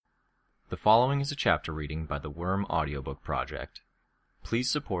The following is a chapter reading by the Worm Audiobook Project.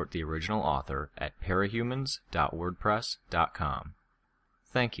 Please support the original author at parahumans.wordpress.com.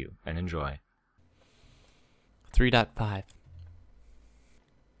 Thank you and enjoy. 3.5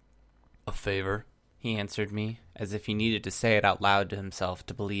 A favor, he answered me, as if he needed to say it out loud to himself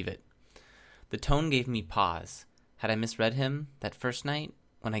to believe it. The tone gave me pause. Had I misread him that first night,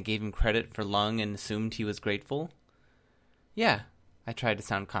 when I gave him credit for lung and assumed he was grateful? Yeah, I tried to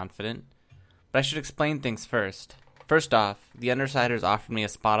sound confident. But I should explain things first. First off, the Undersiders offered me a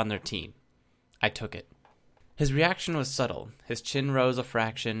spot on their team. I took it. His reaction was subtle. His chin rose a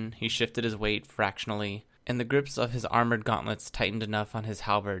fraction, he shifted his weight fractionally, and the grips of his armored gauntlets tightened enough on his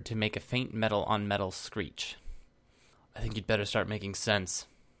halberd to make a faint metal-on-metal screech. I think you'd better start making sense.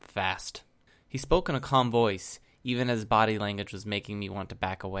 Fast. He spoke in a calm voice, even as body language was making me want to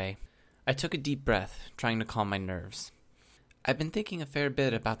back away. I took a deep breath, trying to calm my nerves. I've been thinking a fair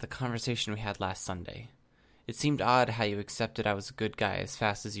bit about the conversation we had last Sunday. It seemed odd how you accepted I was a good guy as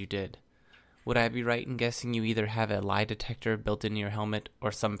fast as you did. Would I be right in guessing you either have a lie detector built into your helmet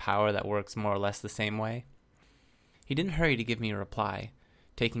or some power that works more or less the same way? He didn't hurry to give me a reply,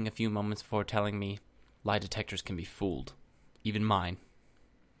 taking a few moments before telling me, lie detectors can be fooled. Even mine.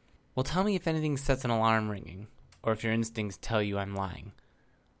 Well, tell me if anything sets an alarm ringing, or if your instincts tell you I'm lying.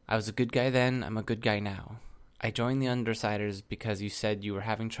 I was a good guy then, I'm a good guy now. I joined the Undersiders because you said you were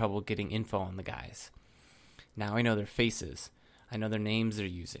having trouble getting info on the guys. Now I know their faces. I know their names they're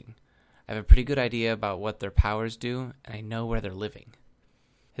using. I have a pretty good idea about what their powers do, and I know where they're living.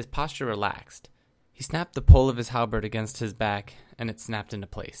 His posture relaxed. He snapped the pole of his halberd against his back, and it snapped into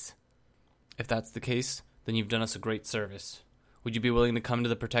place. If that's the case, then you've done us a great service. Would you be willing to come to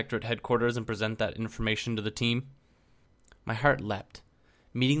the Protectorate headquarters and present that information to the team? My heart leapt.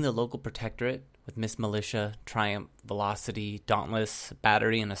 Meeting the local Protectorate, with Miss Militia, Triumph, Velocity, Dauntless,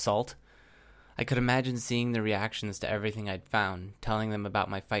 Battery, and Assault. I could imagine seeing their reactions to everything I'd found, telling them about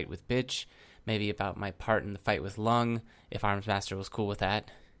my fight with Bitch, maybe about my part in the fight with Lung, if Armsmaster was cool with that,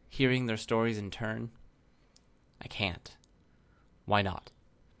 hearing their stories in turn. I can't. Why not?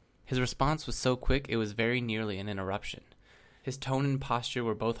 His response was so quick it was very nearly an interruption. His tone and posture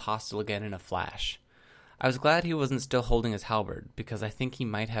were both hostile again in a flash. I was glad he wasn't still holding his halberd, because I think he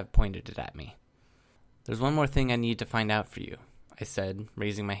might have pointed it at me. There's one more thing I need to find out for you, I said,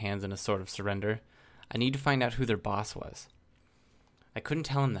 raising my hands in a sort of surrender. I need to find out who their boss was. I couldn't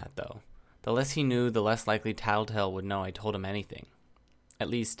tell him that, though. The less he knew, the less likely Tattletale would know I told him anything. At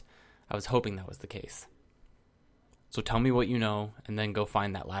least, I was hoping that was the case. So tell me what you know, and then go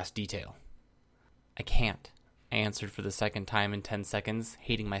find that last detail. I can't, I answered for the second time in 10 seconds,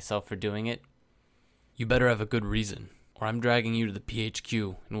 hating myself for doing it. You better have a good reason, or I'm dragging you to the PHQ,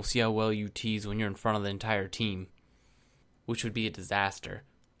 and we'll see how well you tease when you're in front of the entire team. Which would be a disaster.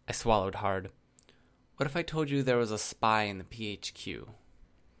 I swallowed hard. What if I told you there was a spy in the PHQ?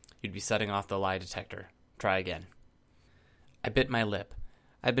 You'd be setting off the lie detector. Try again. I bit my lip.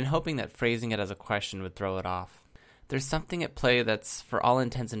 I'd been hoping that phrasing it as a question would throw it off. There's something at play that's, for all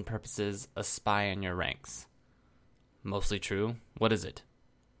intents and purposes, a spy in your ranks. Mostly true. What is it?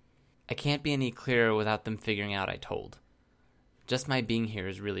 I can't be any clearer without them figuring out I told. Just my being here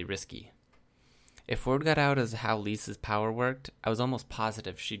is really risky. If word got out as how Lisa's power worked, I was almost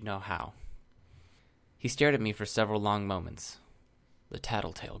positive she'd know how. He stared at me for several long moments. The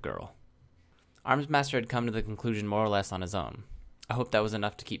Tattletale girl. Armsmaster had come to the conclusion more or less on his own. I hoped that was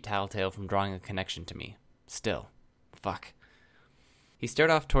enough to keep Tattletale from drawing a connection to me. Still. Fuck. He stared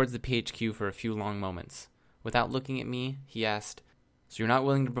off towards the PHQ for a few long moments. Without looking at me, he asked, So you're not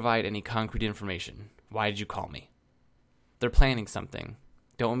willing to provide any concrete information. Why did you call me? They're planning something.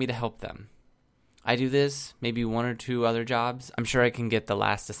 Don't want me to help them. I do this, maybe one or two other jobs. I'm sure I can get the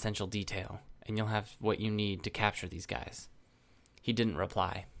last essential detail, and you'll have what you need to capture these guys. He didn't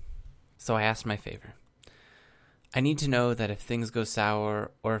reply. So I asked my favor. I need to know that if things go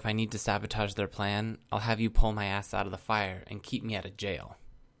sour, or if I need to sabotage their plan, I'll have you pull my ass out of the fire and keep me out of jail.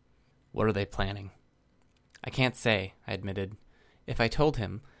 What are they planning? I can't say, I admitted. If I told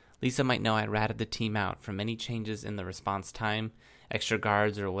him, Lisa might know I ratted the team out from any changes in the response time, extra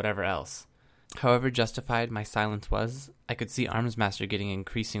guards, or whatever else. However justified my silence was, I could see Armsmaster getting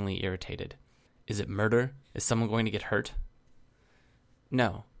increasingly irritated. Is it murder? Is someone going to get hurt?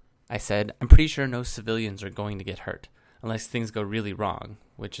 No, I said. I'm pretty sure no civilians are going to get hurt, unless things go really wrong,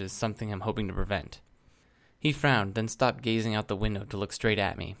 which is something I'm hoping to prevent. He frowned, then stopped gazing out the window to look straight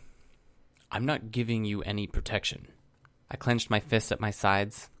at me. I'm not giving you any protection. I clenched my fists at my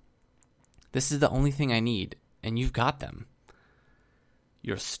sides. This is the only thing I need, and you've got them.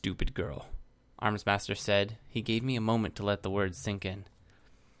 You're a stupid girl, Armsmaster said. He gave me a moment to let the words sink in.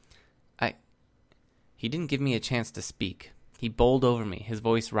 He didn't give me a chance to speak. He bowled over me, his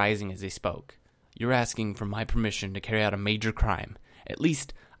voice rising as he spoke. "You're asking for my permission to carry out a major crime. At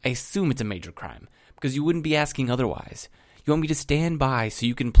least, I assume it's a major crime, because you wouldn't be asking otherwise. You want me to stand by so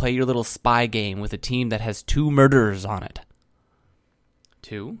you can play your little spy game with a team that has 2 murderers on it."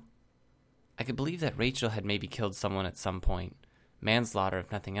 2? I could believe that Rachel had maybe killed someone at some point. Manslaughter,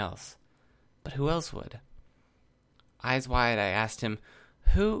 if nothing else. But who else would? Eyes wide, I asked him,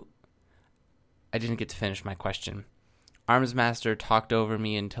 "Who?" I didn't get to finish my question. Armsmaster talked over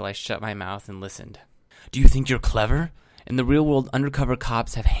me until I shut my mouth and listened. "Do you think you're clever? In the real world, undercover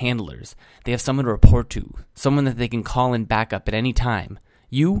cops have handlers. They have someone to report to, someone that they can call in backup at any time.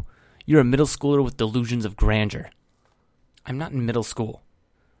 You're a middle schooler with delusions of grandeur." "I'm not in middle school."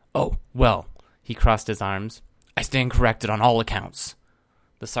 "Oh, well," he crossed his arms. "I stand corrected on all accounts."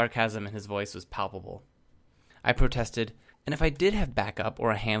 The sarcasm in his voice was palpable. I protested, "And if I did have backup or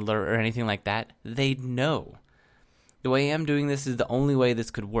a handler or anything like that, they'd know. The way I'm doing this is the only way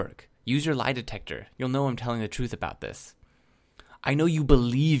this could work. Use your lie detector. You'll know I'm telling the truth about this." "I know you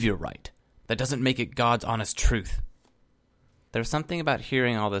believe you're right. That doesn't make it God's honest truth." There was something about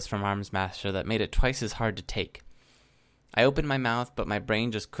hearing all this from Armsmaster that made it twice as hard to take. I opened my mouth, but my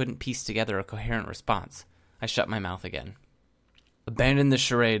brain just couldn't piece together a coherent response. I shut my mouth again. "Abandon the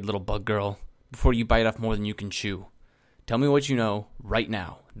charade, little bug girl, before you bite off more than you can chew. Tell me what you know, right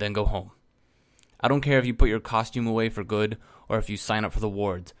now, then go home. I don't care if you put your costume away for good, or if you sign up for the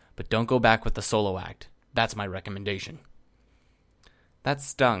wards, but don't go back with the solo act. That's my recommendation." That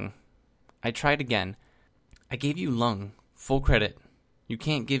stung. I tried again. "I gave you Lung, full credit. You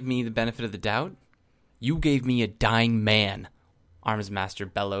can't give me the benefit of the doubt?" "You gave me a dying man,"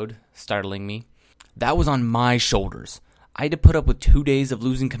 Armsmaster bellowed, startling me. "That was on my shoulders. I had to put up with 2 days of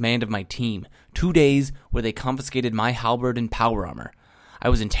losing command of my team, 2 days where they confiscated my halberd and power armor. I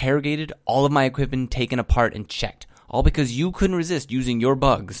was interrogated, all of my equipment taken apart and checked, all because you couldn't resist using your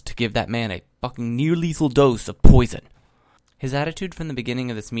bugs to give that man a fucking near-lethal dose of poison." His attitude from the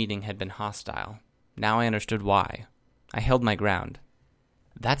beginning of this meeting had been hostile. Now I understood why. I held my ground.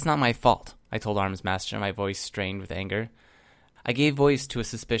 "That's not my fault," I told Armsmaster, my voice strained with anger. I gave voice to a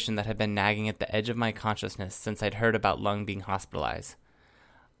suspicion that had been nagging at the edge of my consciousness since I'd heard about Lung being hospitalized.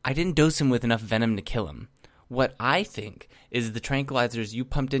 "I didn't dose him with enough venom to kill him. What I think is the tranquilizers you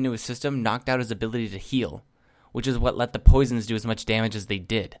pumped into his system knocked out his ability to heal, which is what let the poisons do as much damage as they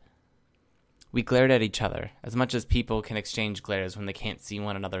did." We glared at each other, as much as people can exchange glares when they can't see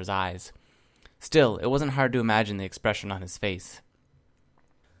one another's eyes. Still, it wasn't hard to imagine the expression on his face.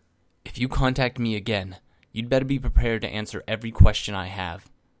 "If you contact me again, you'd better be prepared to answer every question I have.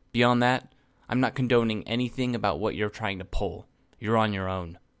 Beyond that, I'm not condoning anything about what you're trying to pull. You're on your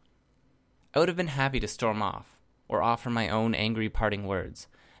own." I would have been happy to storm off, or offer my own angry parting words,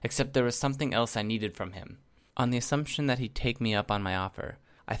 except there was something else I needed from him. On the assumption that he'd take me up on my offer,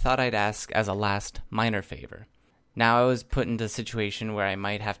 I thought I'd ask as a last, minor favor. Now I was put into a situation where I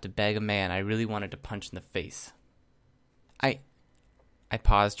might have to beg a man I really wanted to punch in the face. I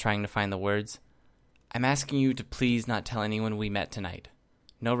paused, trying to find the words. "I'm asking you to please not tell anyone we met tonight.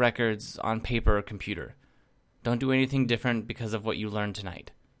 No records, on paper or computer. Don't do anything different because of what you learned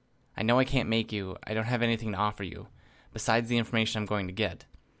tonight. I know I can't make you. I don't have anything to offer you, besides the information I'm going to get.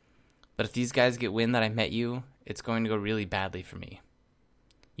 But if these guys get wind that I met you, it's going to go really badly for me.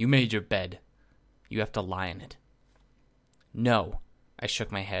 You made your bed. You have to lie in it." "No." I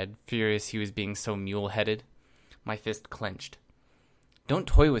shook my head, furious he was being so mule-headed. My fist clenched. "Don't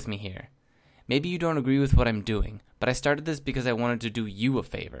toy with me here. Maybe you don't agree with what I'm doing, but I started this because I wanted to do you a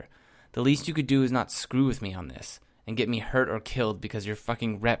favor. The least you could do is not screw with me on this, and get me hurt or killed because your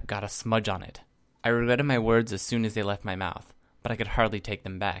fucking rep got a smudge on it." I regretted my words as soon as they left my mouth, but I could hardly take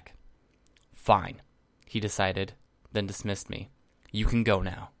them back. "Fine," he decided, then dismissed me. "You can go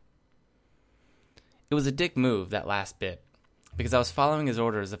now." It was a dick move, that last bit, because I was following his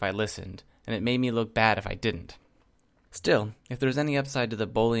orders if I listened, and it made me look bad if I didn't. Still, if there was any upside to the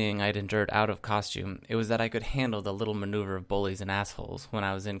bullying I'd endured out of costume, it was that I could handle the little maneuver of bullies and assholes when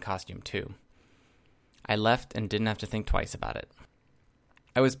I was in costume too. I left and didn't have to think twice about it.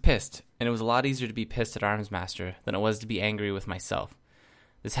 I was pissed, and it was a lot easier to be pissed at Armsmaster than it was to be angry with myself.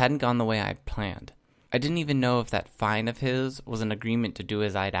 This hadn't gone the way I planned. I didn't even know if that fine of his was an agreement to do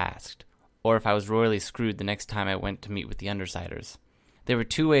as I'd asked, or if I was royally screwed the next time I went to meet with the Undersiders. There were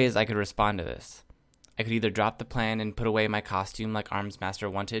 2 ways I could respond to this. I could either drop the plan and put away my costume like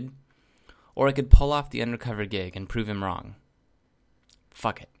Armsmaster wanted, or I could pull off the undercover gig and prove him wrong.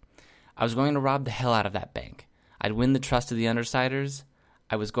 Fuck it. I was going to rob the hell out of that bank. I'd win the trust of the Undersiders.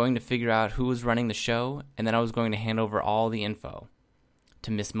 I was going to figure out who was running the show, and then I was going to hand over all the info.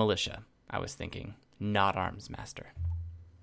 To Miss Militia, I was thinking, not Arms Master.